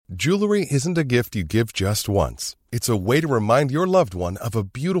Jewelry isn't a gift you give just once. It's a way to remind your loved one of a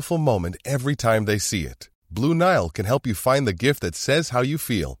beautiful moment every time they see it. Blue Nile can help you find the gift that says how you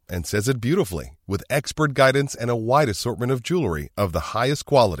feel and says it beautifully, with expert guidance and a wide assortment of jewelry of the highest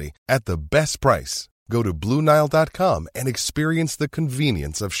quality at the best price. Go to BlueNile.com and experience the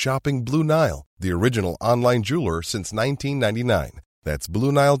convenience of shopping Blue Nile, the original online jeweler since 1999. That's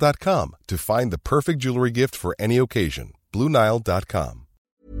BlueNile.com to find the perfect jewelry gift for any occasion. BlueNile.com.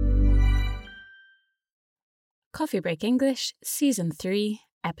 Coffee Break English, Season 3,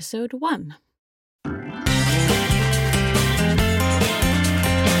 Episode 1.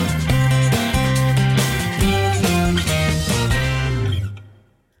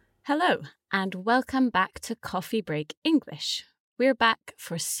 Hello, and welcome back to Coffee Break English. We're back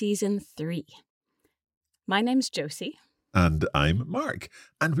for Season 3. My name's Josie. And I'm Mark,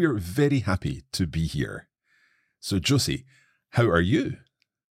 and we're very happy to be here. So, Josie, how are you?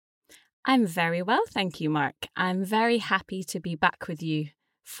 I'm very well, thank you, Mark. I'm very happy to be back with you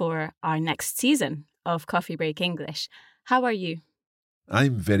for our next season of Coffee Break English. How are you?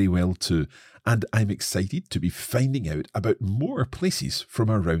 I'm very well too, and I'm excited to be finding out about more places from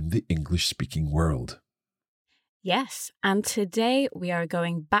around the English-speaking world. Yes, and today we are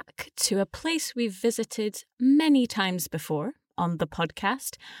going back to a place we've visited many times before on the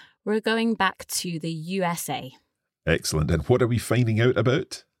podcast. We're going back to the USA. Excellent. And what are we finding out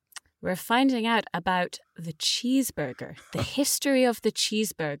about? We're finding out about the cheeseburger, the history of the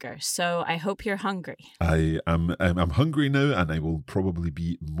cheeseburger. So I hope you're hungry. I'm hungry now, and I will probably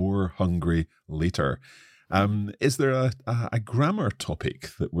be more hungry later. Is there a grammar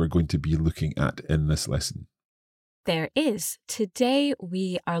topic that we're going to be looking at in this lesson? There is. Today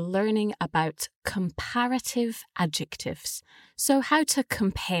we are learning about comparative adjectives. So how to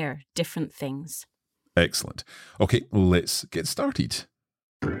compare different things. Excellent. Okay, let's get started.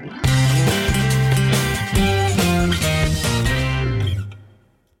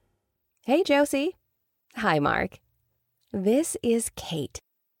 Hey, Josie. Hi, Mark. This is Kate,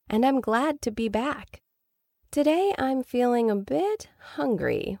 and I'm glad to be back. Today I'm feeling a bit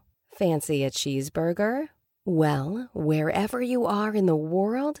hungry. Fancy a cheeseburger? Well, wherever you are in the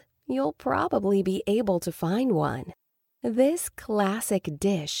world, you'll probably be able to find one. This classic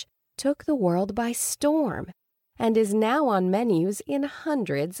dish took the world by storm and is now on menus in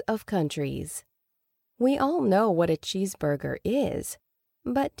hundreds of countries. We all know what a cheeseburger is,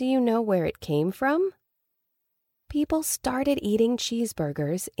 but do you know where it came from? People started eating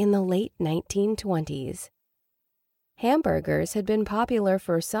cheeseburgers in the late 1920s. Hamburgers had been popular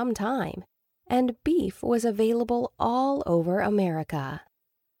for some time, and beef was available all over America.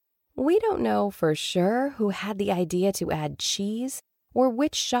 We don't know for sure who had the idea to add cheese or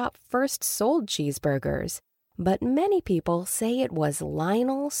which shop first sold cheeseburgers, but many people say it was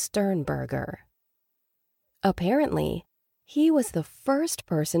Lionel Sternberger. Apparently, he was the first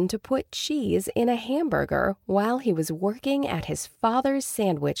person to put cheese in a hamburger while he was working at his father's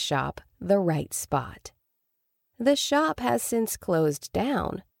sandwich shop, The Right Spot. The shop has since closed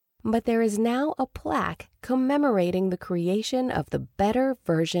down, but there is now a plaque commemorating the creation of the better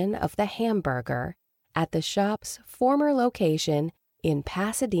version of the hamburger at the shop's former location in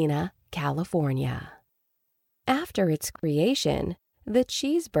Pasadena, California. After its creation, the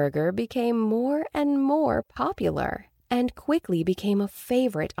cheeseburger became more and more popular and quickly became a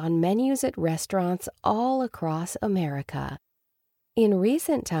favorite on menus at restaurants all across America. In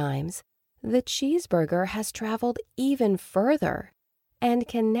recent times, the cheeseburger has traveled even further and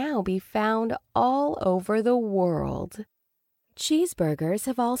can now be found all over the world. Cheeseburgers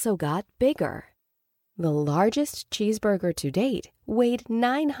have also got bigger. The largest cheeseburger to date weighed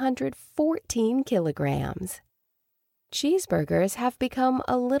 914 kilograms. Cheeseburgers have become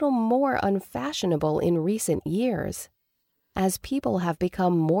a little more unfashionable in recent years, as people have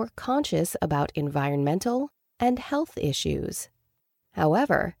become more conscious about environmental and health issues.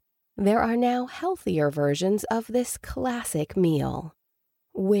 However, there are now healthier versions of this classic meal.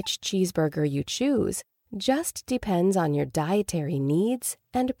 Which cheeseburger you choose just depends on your dietary needs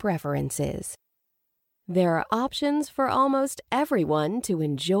and preferences. There are options for almost everyone to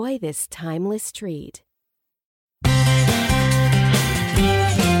enjoy this timeless treat.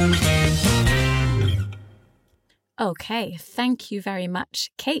 Okay, thank you very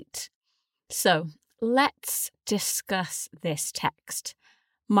much, Kate. So, let's discuss this text.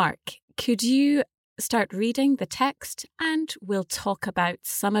 Mark, could you start reading the text and we'll talk about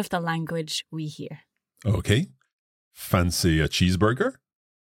some of the language we hear? Okay. Fancy a cheeseburger?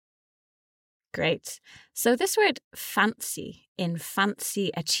 Great. So this word fancy in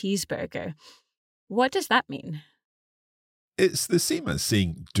fancy a cheeseburger, what does that mean? It's the same as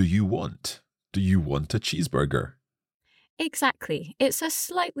saying, do you want? Do you want a cheeseburger? Exactly. It's a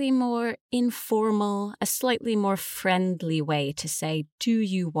slightly more informal, a slightly more friendly way to say, do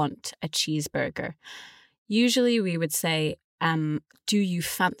you want a cheeseburger? Usually we would say, do you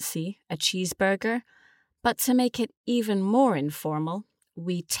fancy a cheeseburger? But to make it even more informal,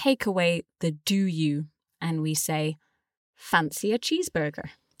 we take away the do you and we say, fancy a cheeseburger.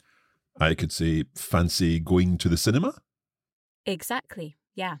 I could say, fancy going to the cinema? Exactly,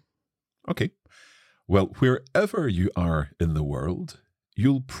 yeah. Okay. Well, wherever you are in the world,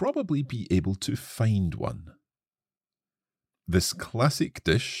 you'll probably be able to find one. This classic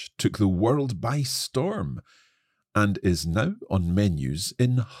dish took the world by storm and is now on menus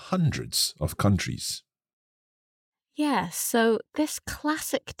in hundreds of countries. Yeah, so this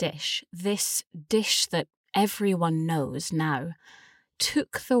classic dish, this dish that everyone knows now,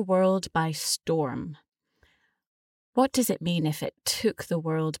 took the world by storm. What does it mean if it took the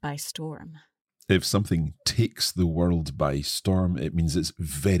world by storm? If something takes the world by storm, it means it's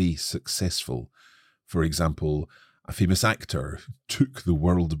very successful. For example, a famous actor took the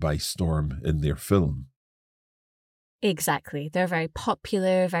world by storm in their film. Exactly. They're very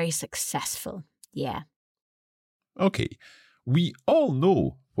popular, very successful. Yeah. Okay, we all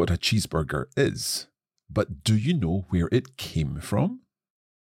know what a cheeseburger is, but do you know where it came from?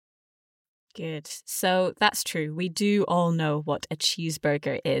 Good. So that's true. We do all know what a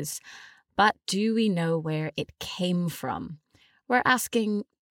cheeseburger is, but do we know where it came from? We're asking,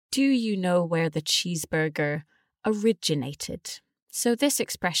 do you know where the cheeseburger originated? So this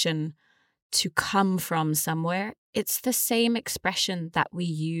expression, to come from somewhere, it's the same expression that we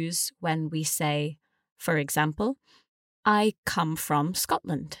use when we say, for example, I come from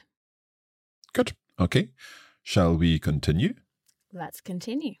Scotland. Good. Okay. Shall we continue? Let's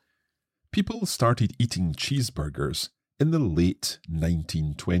continue. People started eating cheeseburgers in the late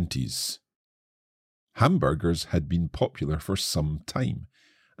 1920s. Hamburgers had been popular for some time,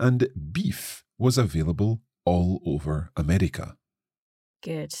 and beef was available all over America.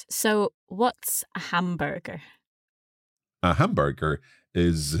 Good. So what's a hamburger? A hamburger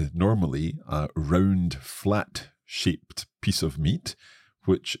is normally a round, flat-shaped piece of meat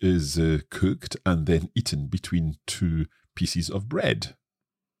which is cooked and then eaten between two pieces of bread.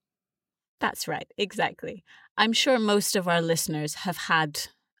 That's right, exactly. I'm sure most of our listeners have had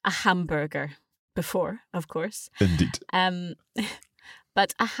a hamburger before, of course. Indeed.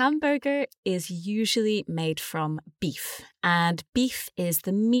 But a hamburger is usually made from beef, and beef is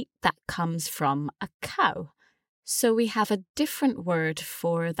the meat that comes from a cow. So we have a different word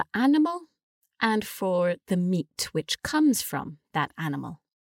for the animal and for the meat which comes from that animal.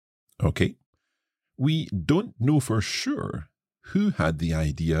 Okay. We don't know for sure who had the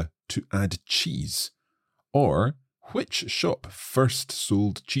idea to add cheese or which shop first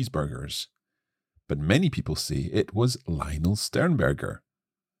sold cheeseburgers, but many people say it was Lionel Sternberger.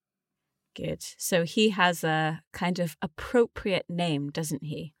 Good. So he has a kind of appropriate name, doesn't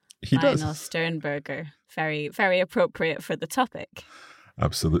he? He Lionel does. Sternberger. Very, very appropriate for the topic.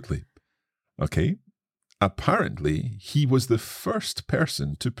 Absolutely. Okay. Apparently, he was the first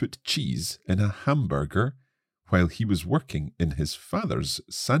person to put cheese in a hamburger while he was working in his father's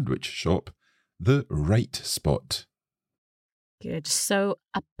sandwich shop, The Right Spot. Good. So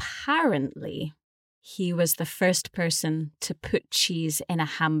apparently, he was the first person to put cheese in a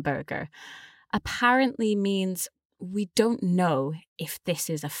hamburger. Apparently means we don't know if this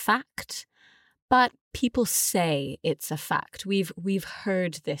is a fact, but people say it's a fact. We've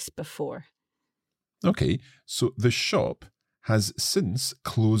heard this before. Okay, so the shop has since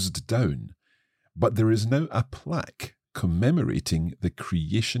closed down, but there is now a plaque commemorating the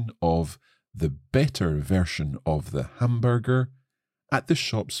creation of the better version of the hamburger at the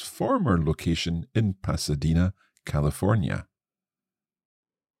shop's former location in Pasadena, California.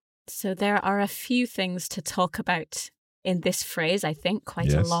 So there are a few things to talk about in this phrase, I think,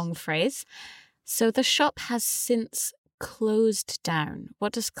 quite a long phrase. So the shop has since closed down.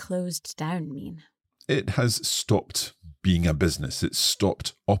 What does closed down mean? It has stopped being a business. It's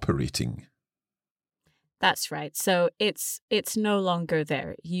stopped operating. That's right. So it's no longer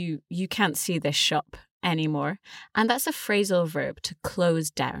there. You can't see this shop anymore. And that's a phrasal verb, to close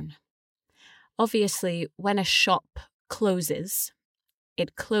down. Obviously, when a shop closes,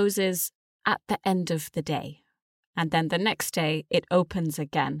 it closes at the end of the day. And then the next day, it opens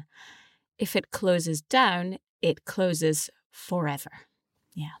again. If it closes down, it closes forever.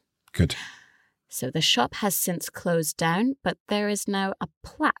 Yeah. Good. So the shop has since closed down, but there is now a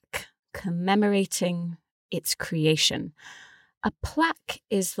plaque commemorating its creation. A plaque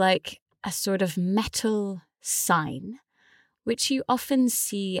is like a sort of metal sign which you often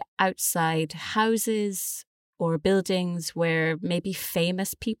see outside houses or buildings where maybe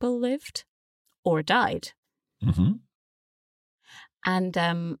famous people lived or died. Mm-hmm. And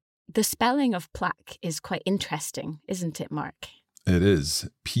the spelling of plaque is quite interesting, isn't it, Mark? It is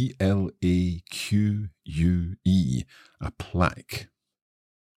P-L-A-Q-U-E, a plaque.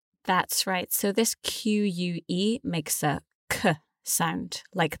 That's right. So this Q-U-E makes a K sound,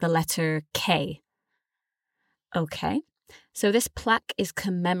 like the letter K. Okay. So this plaque is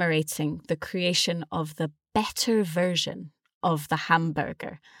commemorating the creation of the better version of the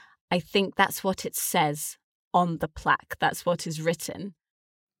hamburger. I think that's what it says on the plaque. That's what is written.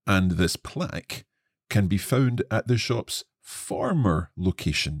 And this plaque can be found at the shop's former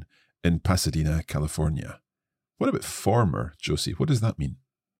location in Pasadena, California. What about former, Josie? What does that mean?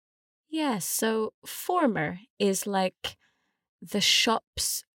 Yes, so former is like the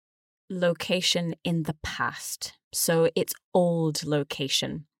shop's location in the past. So its old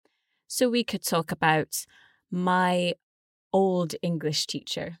location. So we could talk about my old English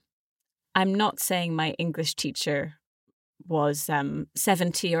teacher. I'm not saying my English teacher was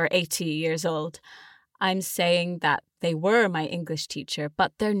 70 or 80 years old. I'm saying that they were my English teacher,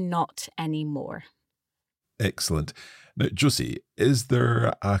 but they're not anymore. Excellent. Now, Josie, is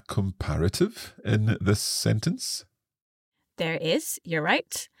there a comparative in this sentence? There is, you're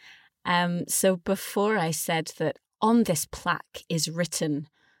right. So before I said that on this plaque is written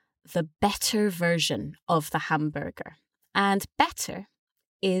the better version of the hamburger. And better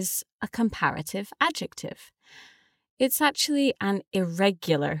is a comparative adjective. It's actually an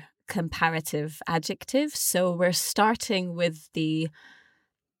irregular comparative adjective, so we're starting with the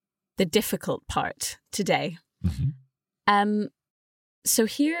difficult part today. Mm-hmm. So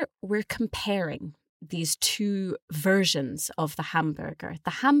here we're comparing these two versions of the hamburger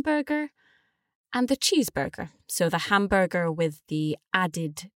and the cheeseburger. So the hamburger with the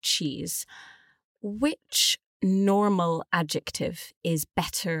added cheese. Which normal adjective is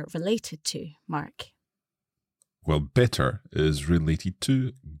better related to, Mark? Well, better is related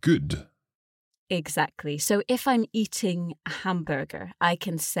to good. Exactly. So if I'm eating a hamburger, I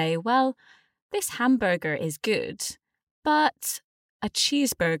can say, well, this hamburger is good, but a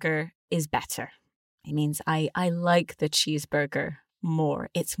cheeseburger is better. It means I like the cheeseburger more.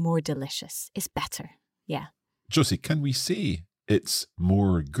 It's more delicious. It's better. Yeah. Josie, can we say it's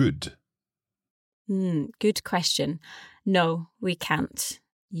more good? Good question. No, we can't.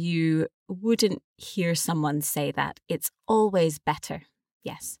 You wouldn't hear someone say that. It's always better.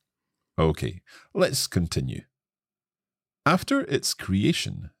 Yes. Okay, let's continue. After its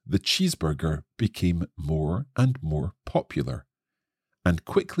creation, the cheeseburger became more and more popular and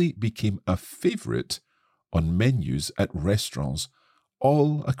quickly became a favourite on menus at restaurants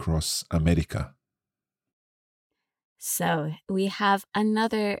all across America. So we have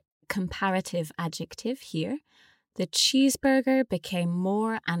another comparative adjective here. The cheeseburger became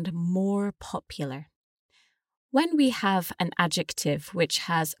more and more popular. When we have an adjective which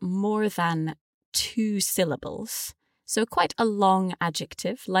has more than 2 syllables, so quite a long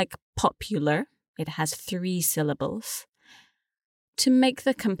adjective like popular, it has 3 syllables. To make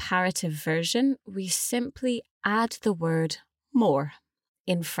the comparative version, we simply add the word more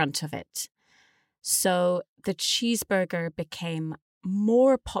in front of it. So the cheeseburger became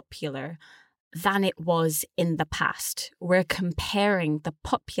more popular than it was in the past. We're comparing the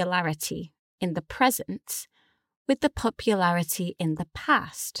popularity in the present with the popularity in the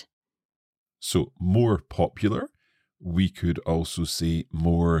past. So, more popular, we could also say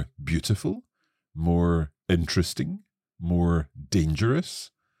more beautiful, more interesting, more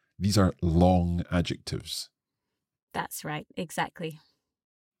dangerous. These are long adjectives. That's right, exactly.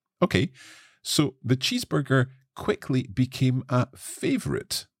 Okay, so the cheeseburger quickly became a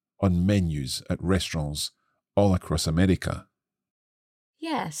favourite on menus at restaurants all across America.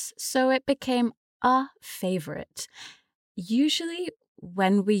 Yes, so it became a favourite. Usually,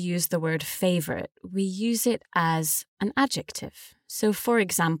 when we use the word favourite, we use it as an adjective. So, for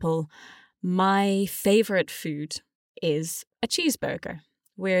example, my favourite food is a cheeseburger.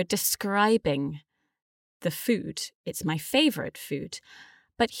 We're describing the food. It's my favourite food.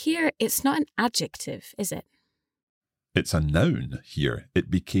 But here, it's not an adjective, is it? It's a noun here.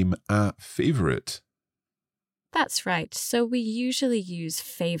 It became a favourite. That's right. So we usually use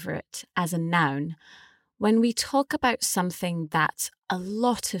favourite as a noun when we talk about something that a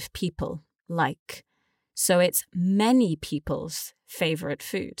lot of people like. So it's many people's favourite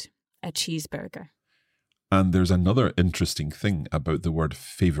food, a cheeseburger. And there's another interesting thing about the word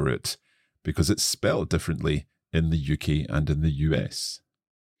favourite, because it's spelled differently in the UK and in the US.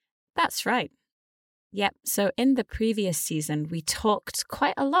 That's right. Yep, so in the previous season, we talked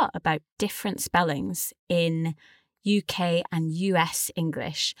quite a lot about different spellings in UK and US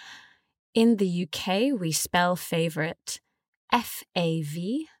English. In the UK, we spell favourite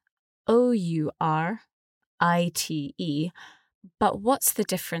F-A-V-O-U-R-I-T-E. But what's the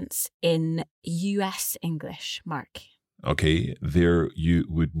difference in US English, Mark? Okay, there you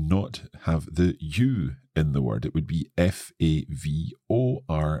would not have the U in the word. It would be F-A-V-O-R-I-T-E,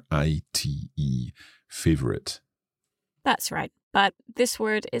 favourite. That's right. But this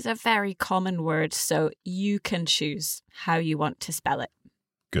word is a very common word, so you can choose how you want to spell it.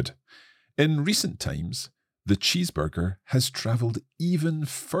 Good. In recent times, the cheeseburger has travelled even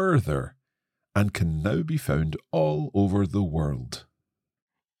further and can now be found all over the world.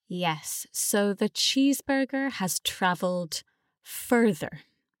 Yes, so the cheeseburger has travelled further.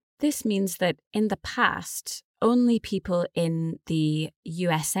 This means that in the past, only people in the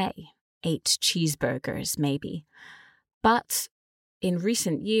USA ate cheeseburgers, maybe. But in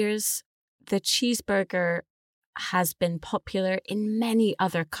recent years, the cheeseburger has been popular in many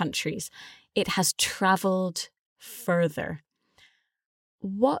other countries. It has travelled further.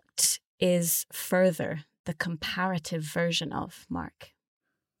 What is further the comparative version of, Mark?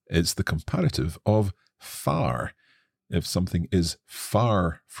 It's the comparative of far. If something is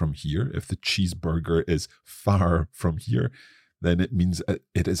far from here, if the cheeseburger is far from here, then it means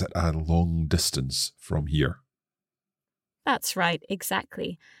it is at a long distance from here. That's right,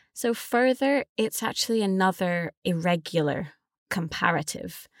 exactly. So further, it's actually another irregular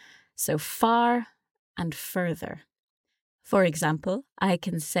comparative. So far and further. For example, I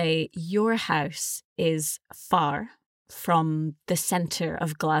can say your house is far from the centre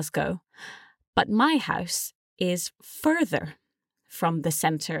of Glasgow, but my house is further from the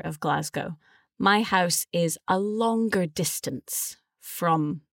centre of Glasgow. My house is a longer distance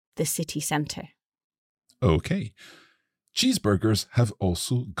from the city centre. Okay. Cheeseburgers have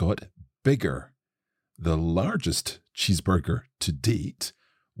also got bigger. The largest cheeseburger to date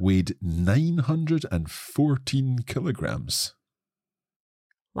weighed 914 kilograms.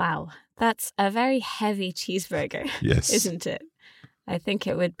 Wow, that's a very heavy cheeseburger, Yes. Isn't it? I think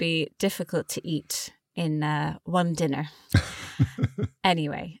it would be difficult to eat in one dinner.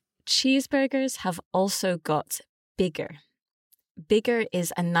 Anyway, cheeseburgers have also got bigger. Bigger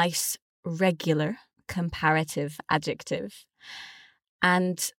is a nice, regular, comparative adjective.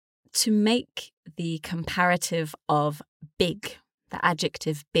 And to make the comparative of big, the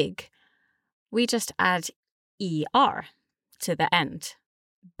adjective big, we just add ER to the end.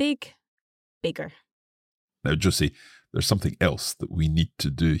 Big, bigger. Now, Josie, there's something else that we need to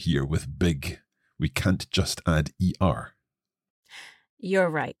do here with big. We can't just add ER. You're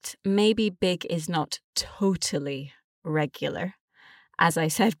right. Maybe big is not totally regular, as I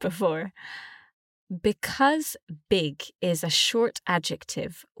said before. Because big is a short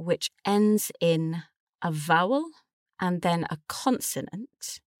adjective which ends in a vowel and then a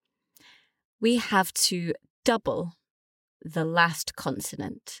consonant, we have to double the last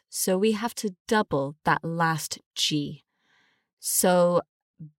consonant. So we have to double that last G. So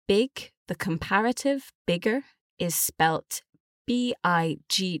big, the comparative, bigger, is spelt B-I-G-G-E-R.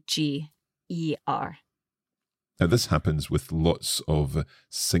 Now, this happens with lots of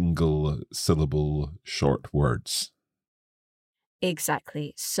single syllable short words.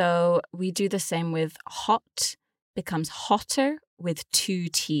 Exactly. So we do the same with hot, becomes hotter with two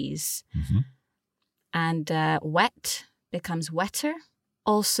T's. Mm-hmm. And wet becomes wetter,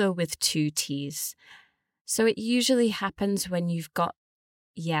 also with two T's. So it usually happens when you've got,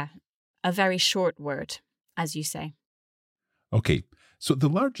 a very short word, as you say. Okay, so the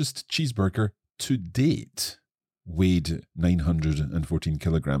largest cheeseburger to date weighed 914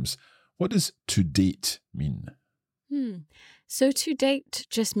 kilograms. What does to date mean? So to date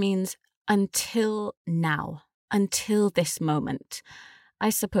just means until now, until this moment. I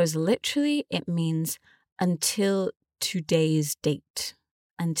suppose literally it means until today's date,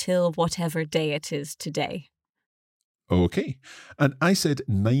 until whatever day it is today. Okay, and I said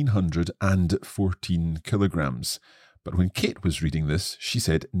 914 kilograms, but when Kate was reading this, she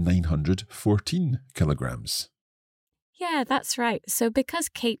said 914 kilograms. Yeah, that's right. So because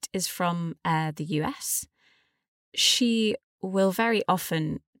Kate is from the US, she will very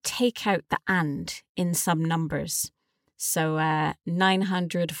often take out the and in some numbers. So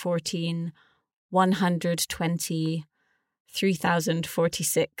 914, 120,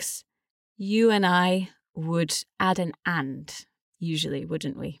 3046. You and I would add an and, usually,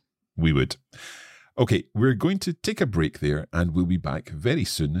 wouldn't we? We would. Okay, we're going to take a break there and we'll be back very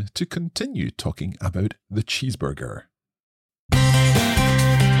soon to continue talking about the cheeseburger.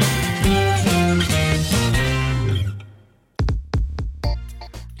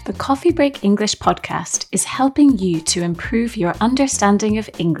 The Coffee Break English podcast is helping you to improve your understanding of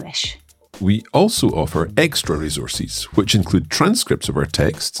English. We also offer extra resources, which include transcripts of our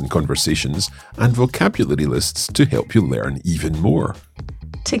texts and conversations and vocabulary lists to help you learn even more.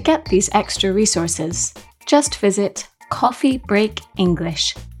 To get these extra resources, just visit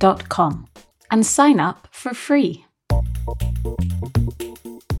coffeebreakenglish.com and sign up for free.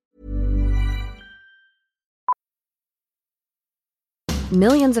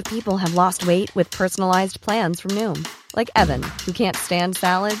 Millions of people have lost weight with personalized plans from Noom. Like Evan, who can't stand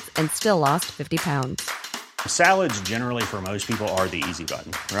salads and still lost 50 pounds. Salads generally for most people are the easy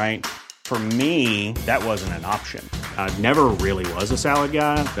button, right? For me, that wasn't an option. I never really was a salad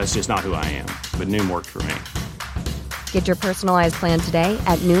guy. That's just not who I am. But Noom worked for me. Get your personalized plan today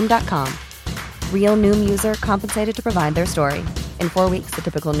at Noom.com. Real Noom user compensated to provide their story. In 4 weeks, the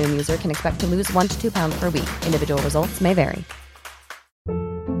typical Noom user can expect to lose 1 to 2 pounds per week. Individual results may vary.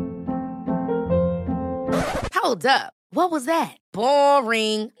 Hold up. What was that?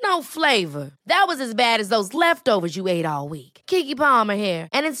 Boring. No flavor. That was as bad as those leftovers you ate all week. Keke Palmer here,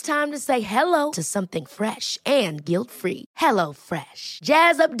 and it's time to say hello to something fresh and guilt-free. Hello Fresh.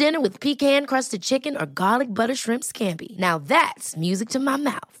 Jazz up dinner with pecan-crusted chicken or garlic butter shrimp scampi. Now that's music to my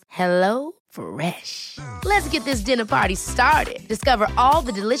mouth. Hello Fresh. Let's get this dinner party started. Discover all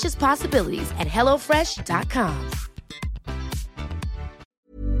the delicious possibilities at hellofresh.com.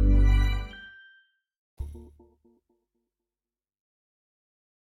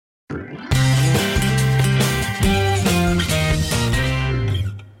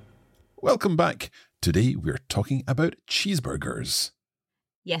 Welcome back. Today we're talking about cheeseburgers.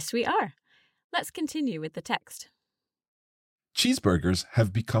 Yes, we are. Let's continue with the text. Cheeseburgers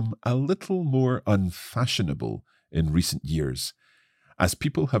have become a little more unfashionable in recent years, as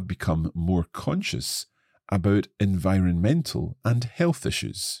people have become more conscious about environmental and health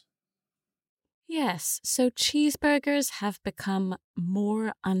issues. Yes, so cheeseburgers have become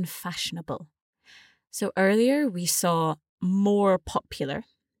more unfashionable. So earlier we saw more popular,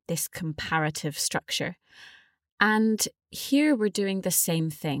 this comparative structure. And here we're doing the same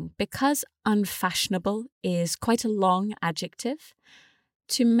thing. Because unfashionable is quite a long adjective,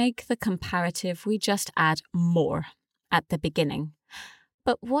 to make the comparative, we just add more at the beginning.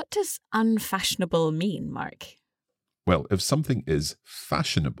 But what does unfashionable mean, Mark? Well, if something is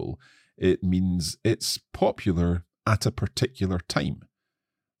fashionable, it means it's popular at a particular time.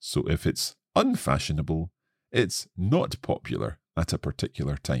 So if it's unfashionable, it's not popular at a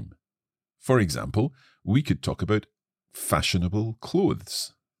particular time. For example, we could talk about fashionable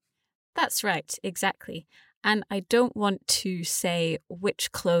clothes. That's right, exactly. And I don't want to say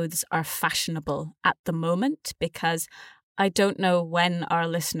which clothes are fashionable at the moment because I don't know when our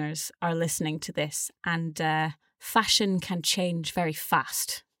listeners are listening to this, and fashion can change very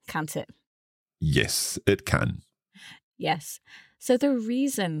fast, can't it? Yes, it can. Yes. So the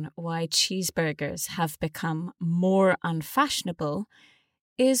reason why cheeseburgers have become more unfashionable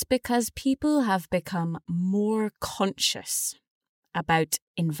is because people have become more conscious about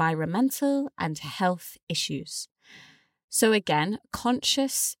environmental and health issues. So again,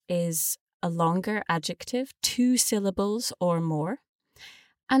 conscious is a longer adjective, 2 syllables or more.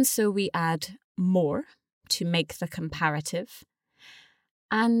 And so we add more to make the comparative.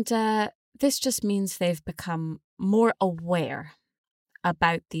 And this just means they've become more aware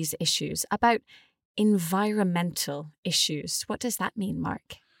about these issues, about environmental issues. What does that mean,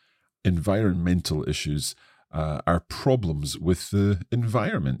 Mark? Environmental issues are problems with the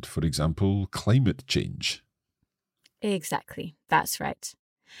environment, for example, climate change. Exactly, that's right.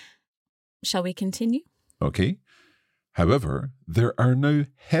 Shall we continue? Okay. However, there are now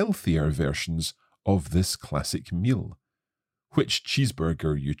healthier versions of this classic meal. Which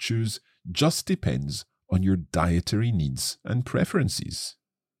cheeseburger you choose just depends on your dietary needs and preferences.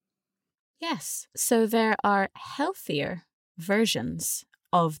 Yes, so there are healthier versions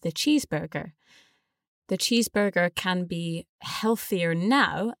of the cheeseburger. The cheeseburger can be healthier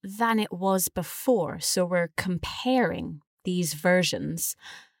now than it was before, so we're comparing these versions.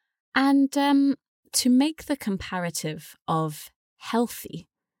 And to make the comparative of healthy,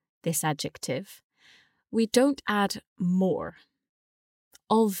 this adjective, we don't add more.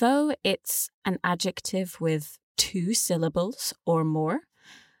 Although it's an adjective with 2 syllables or more,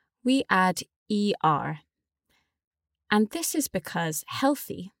 we add ER. And this is because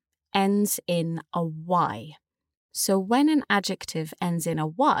healthy ends in a Y. So when an adjective ends in a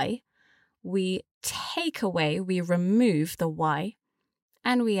Y, we take away, we remove the Y,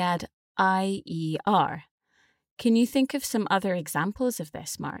 and we add IER. Can you think of some other examples of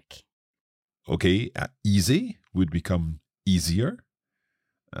this, Mark? Okay, easy would become easier.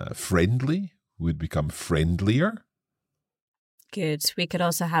 Friendly would become friendlier. Good. We could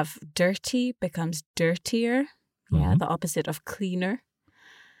also have dirty becomes dirtier. Yeah, the opposite of cleaner.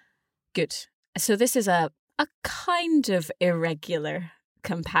 Good. So this is a kind of irregular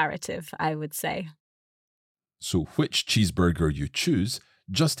comparative, I would say. So which cheeseburger you choose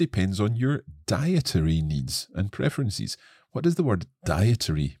just depends on your dietary needs and preferences. What does the word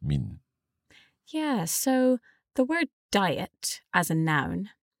dietary mean? Yeah, so the word diet as a noun,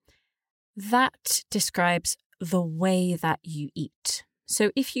 that describes the way that you eat.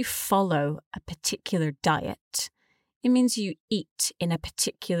 So if you follow a particular diet, it means you eat in a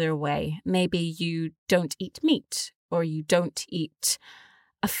particular way. Maybe you don't eat meat, or you don't eat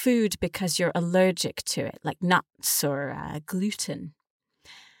a food because you're allergic to it, like nuts or gluten.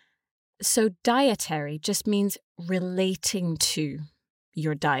 So dietary just means relating to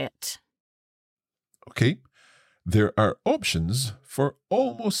your diet. Okay. There are options for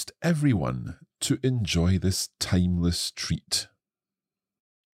almost everyone to enjoy this timeless treat.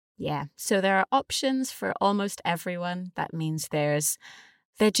 Yeah, so there are options for almost everyone. That means there's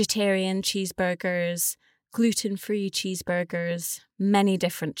vegetarian cheeseburgers, gluten-free cheeseburgers, many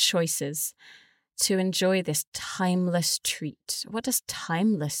different choices to enjoy this timeless treat. What does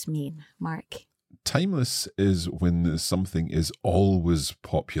timeless mean, Mark? Timeless is when something is always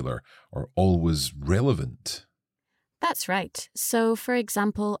popular or always relevant. That's right. So, for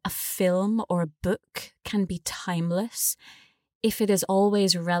example, a film or a book can be timeless if it is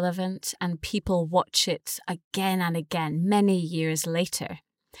always relevant and people watch it again and again many years later.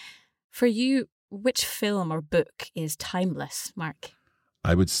 For you, which film or book is timeless, Mark?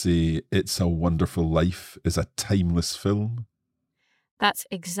 I would say It's a Wonderful Life is a timeless film. That's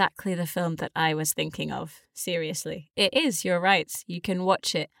exactly the film that I was thinking of, seriously. It is, you're right. You can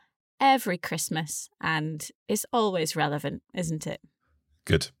watch it every Christmas and it's always relevant, isn't it?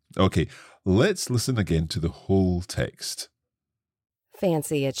 Good. Okay, let's listen again to the whole text.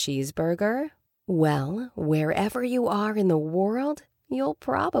 Fancy a cheeseburger? Well, wherever you are in the world, you'll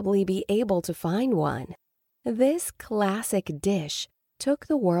probably be able to find one. This classic dish took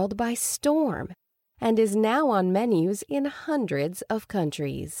the world by storm and is now on menus in hundreds of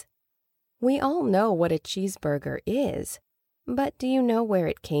countries. We all know what a cheeseburger is, but do you know where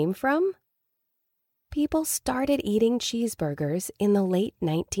it came from? People started eating cheeseburgers in the late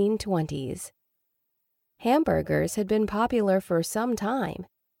 1920s. Hamburgers had been popular for some time,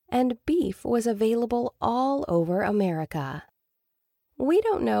 and beef was available all over America. We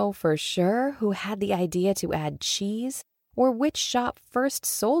don't know for sure who had the idea to add cheese or which shop first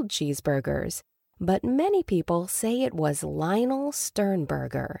sold cheeseburgers, but many people say it was Lionel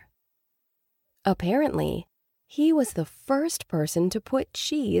Sternberger. Apparently, he was the first person to put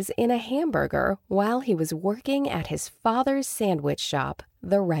cheese in a hamburger while he was working at his father's sandwich shop,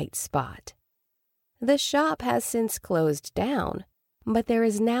 The Right Spot. The shop has since closed down, but there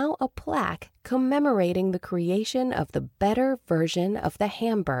is now a plaque commemorating the creation of the better version of the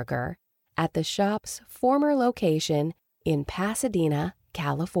hamburger at the shop's former location in Pasadena,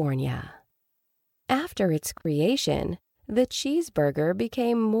 California. After its creation, the cheeseburger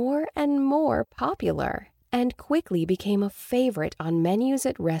became more and more popular and quickly became a favorite on menus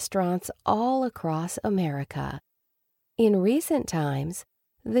at restaurants all across America. In recent times,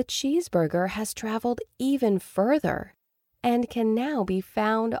 the cheeseburger has traveled even further and can now be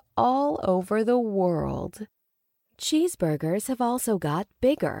found all over the world. Cheeseburgers have also got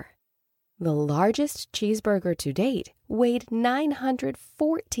bigger. The largest cheeseburger to date weighed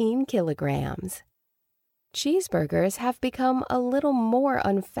 914 kilograms. Cheeseburgers have become a little more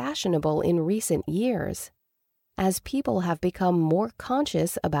unfashionable in recent years, as people have become more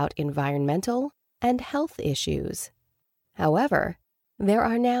conscious about environmental and health issues. However, there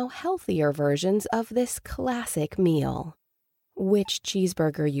are now healthier versions of this classic meal. Which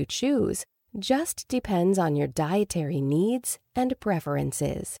cheeseburger you choose just depends on your dietary needs and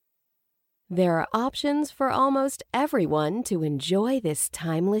preferences. There are options for almost everyone to enjoy this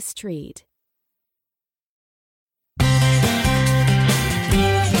timeless treat.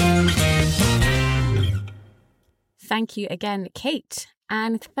 Thank you again, Kate,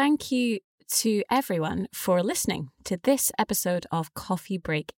 and thank you to everyone for listening to this episode of Coffee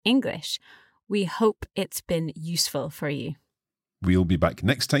Break English. We hope it's been useful for you. We'll be back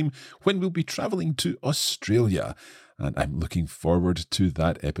next time when we'll be travelling to Australia, and I'm looking forward to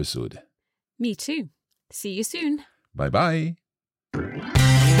that episode. Me too. See you soon. Bye-bye.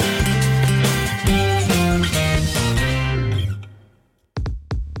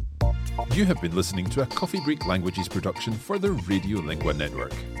 You have been listening to a Coffee Break Languages production for the Radiolingua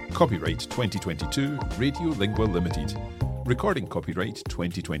Network. Copyright 2022 Radiolingua Limited. Recording copyright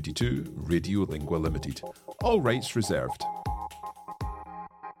 2022, Radiolingua Limited. All rights reserved.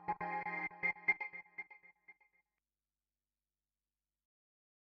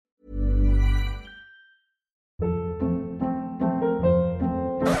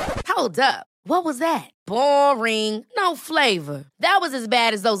 Hold up. What was that? Boring. No flavor. That was as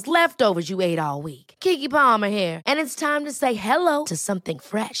bad as those leftovers you ate all week. Keke Palmer here, and it's time to say hello to something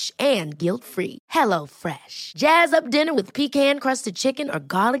fresh and guilt-free. Hello Fresh. Jazz up dinner with pecan-crusted chicken or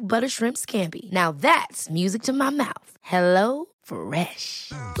garlic butter shrimp scampi. Now that's music to my mouth. Hello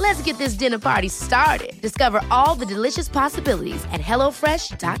Fresh. Let's get this dinner party started. Discover all the delicious possibilities at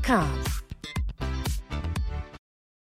HelloFresh.com.